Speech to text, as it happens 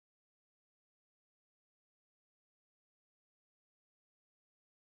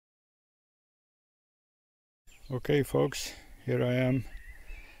Okay, folks, here I am.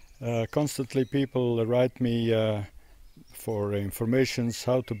 Constantly people write me for informations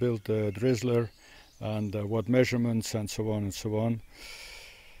how to build a DriZzleR and what measurements and so on and so on.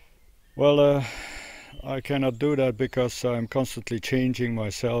 Well, I cannot do that because I'm constantly changing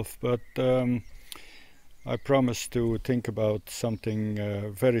myself, but I promise to think about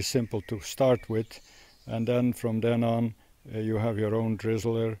something very simple to start with, and then from then on you have your own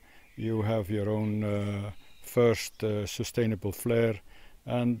DriZzleR, you have your own first sustainable flare,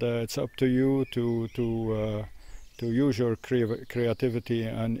 and it's up to you to use your creativity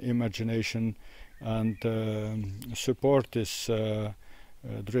and imagination and support this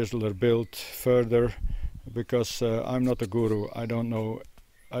DriZzleR build further, because I'm not a guru. I do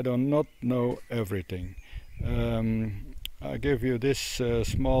not know everything. I give you this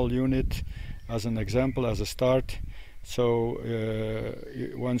small unit as an example, as a start. So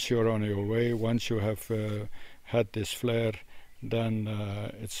once you're on your way, once you have had this flare, then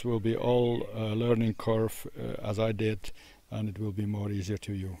it will be all a learning curve as I did, and it will be more easier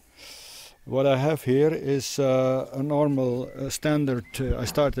to you. What I have here is a normal standard. I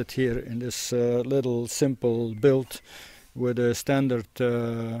started here in this little simple build with a standard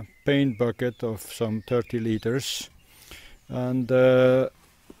paint bucket of some 30 liters and a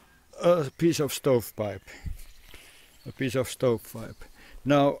piece of stovepipe.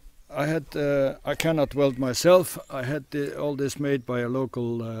 Now I cannot weld myself. I had all this made by a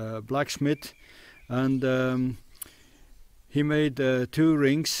local blacksmith, and he made 2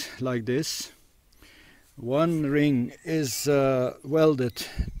 rings like this. One ring is welded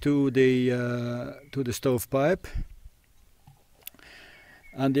to the stovepipe,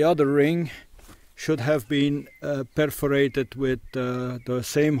 and the other ring should have been perforated with the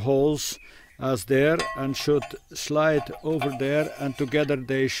same holes as there, and should slide over there, and together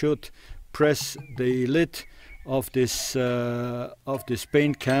they should press the lid of this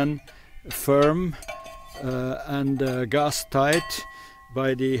paint can firm and gas tight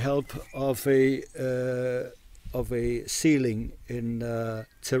by the help of a sealing in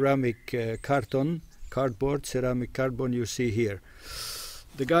ceramic ceramic cardboard you see here.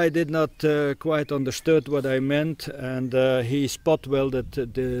 The guy did not quite understood what I meant, and he spot welded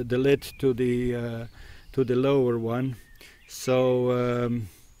the lid to the lower one. So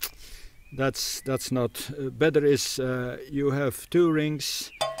that's not better. Is you have 2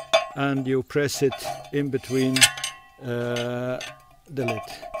 rings and you press it in between the lid.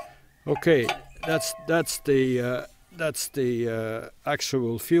 Okay, that's the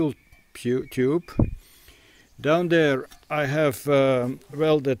actual fuel tube. Down there I have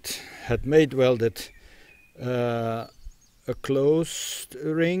made welded a closed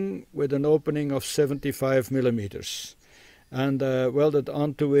ring with an opening of 75 millimeters, and welded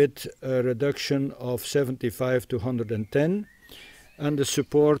onto it a reduction of 75 to 110, and the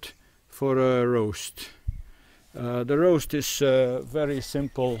support for a roast. The roast is very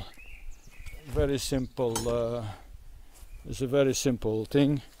simple. It's a very simple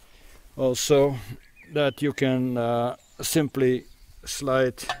thing also, that you can simply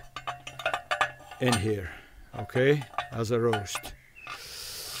slide in here, okay, as a roast.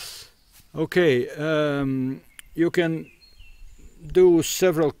 Okay, you can do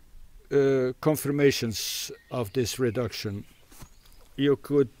several confirmations of this reduction. You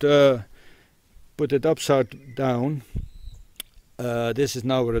could put it upside down. This is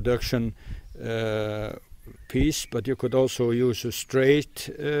now a reduction piece, but you could also use a straight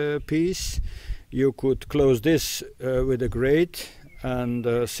piece. You could close this with a grate and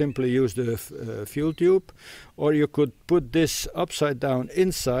simply use the fuel tube, or you could put this upside down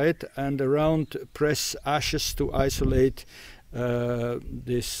inside and around press ashes to isolate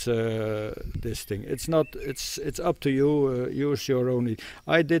this thing. It's up to you. Use your own.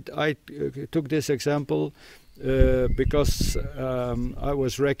 I took this example because I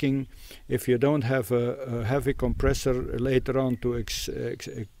was wrecking. If you don't have a heavy compressor later on to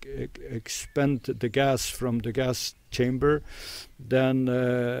expand the gas from the gas chamber, then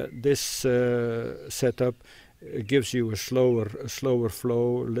this setup gives you a slower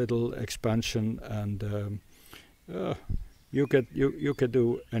flow, little expansion, and you could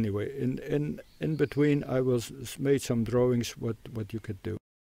do anyway. In between, I made some drawings what you could do.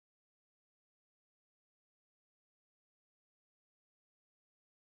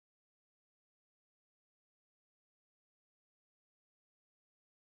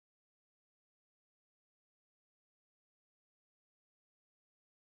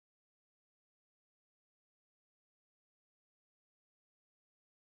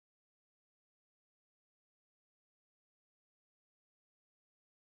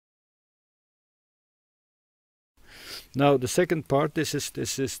 Now the second part, this is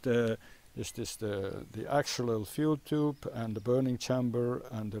the actual fuel tube and the burning chamber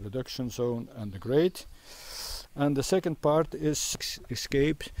and the reduction zone and the grate. And the second part is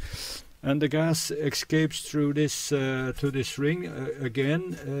escape, and the gas escapes through this to this ring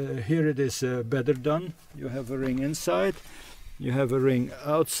again. Here it is better done. You have a ring inside, you have a ring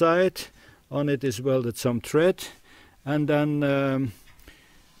outside. On it is welded some thread, and then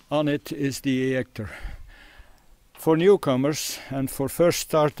on it is the ejector. For newcomers and for first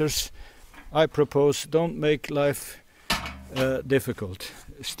starters, I propose don't make life difficult.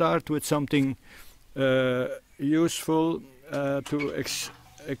 Start with something useful to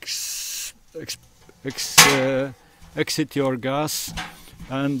exit your gas,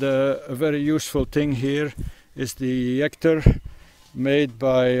 and a very useful thing here is the ejector made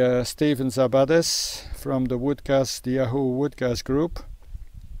by Steven Zabades from the Yahoo Wood Gas Group.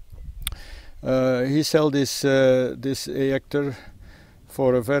 He sold this ejector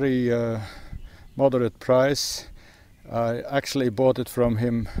for a very moderate price. I actually bought it from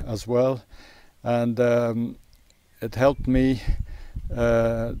him as well, and it helped me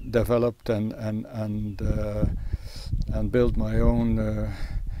develop and build my own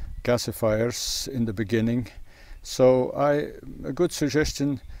gasifiers in the beginning. So a good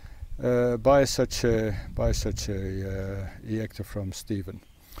suggestion: buy such a ejector from Steven.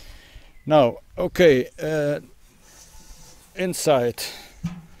 Now, okay, inside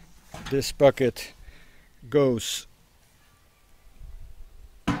this bucket goes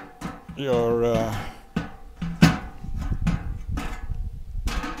your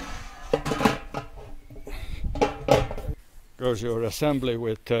assembly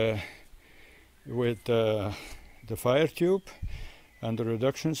with the fire tube and the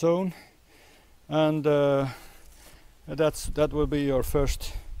reduction zone, and that will be your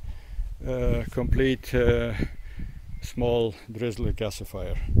first complete small DriZzleR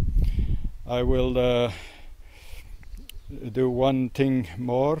gasifier. I will do one thing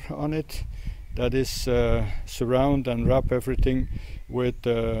more on it, that is surround and wrap everything with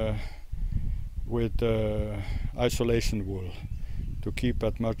isolation wool to keep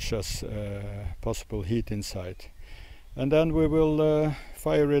as much as possible heat inside, and then we will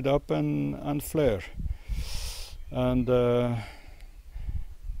fire it up and flare. And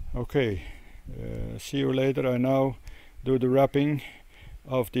okay, see you later. I now do the wrapping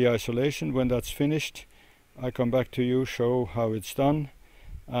of the isolation. When that's finished, I come back to you, show how it's done,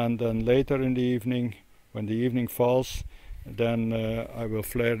 and then later in the evening, when the evening falls, then I will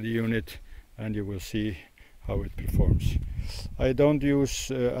flare the unit and you will see how it performs. I don't use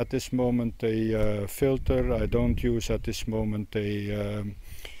at this moment a filter. I don't use at this moment a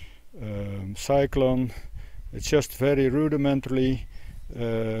cyclone. It's just very rudimentary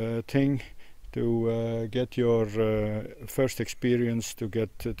thing to get your first experience, to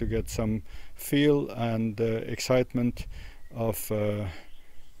get some feel and excitement of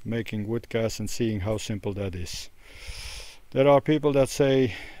making wood gas and seeing how simple that is. There are people that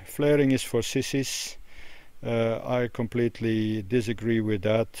say flaring is for sissies. I completely disagree with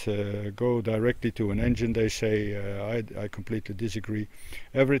that. Go directly to an engine, they say. I completely disagree.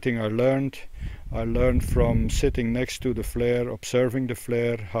 Everything I learned from sitting next to the flare, observing the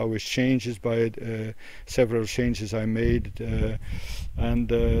flare, how it changes by several changes I made, and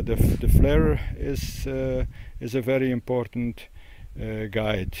the flare is a very important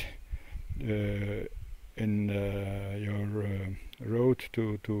guide in your road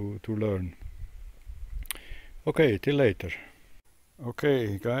to learn. Okay, till later.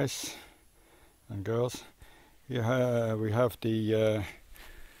 Okay, guys and girls, here we have the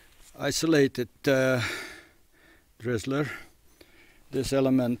isolated DriZzleR. This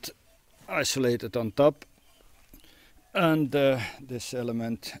element isolated on top, and this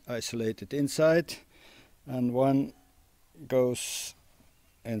element isolated inside, and one goes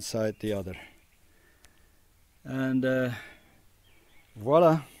inside the other. And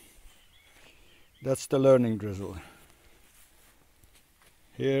voila! That's the learning DriZzleR.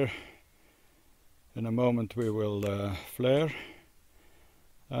 Here, in a moment, we will flare,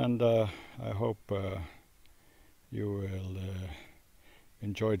 and I hope you will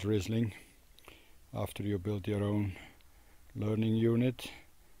enjoy drizzling after you build your own learning unit,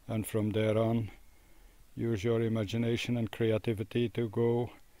 and from there on, use your imagination and creativity to go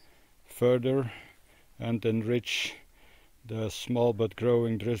further and enrich the small but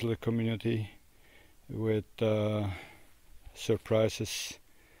growing DriZzleR community with surprises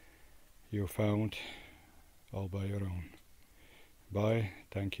you found all by your own. Bye,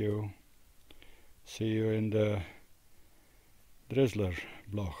 thank you. See you in the DriZzleR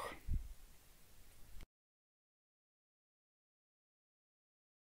blog.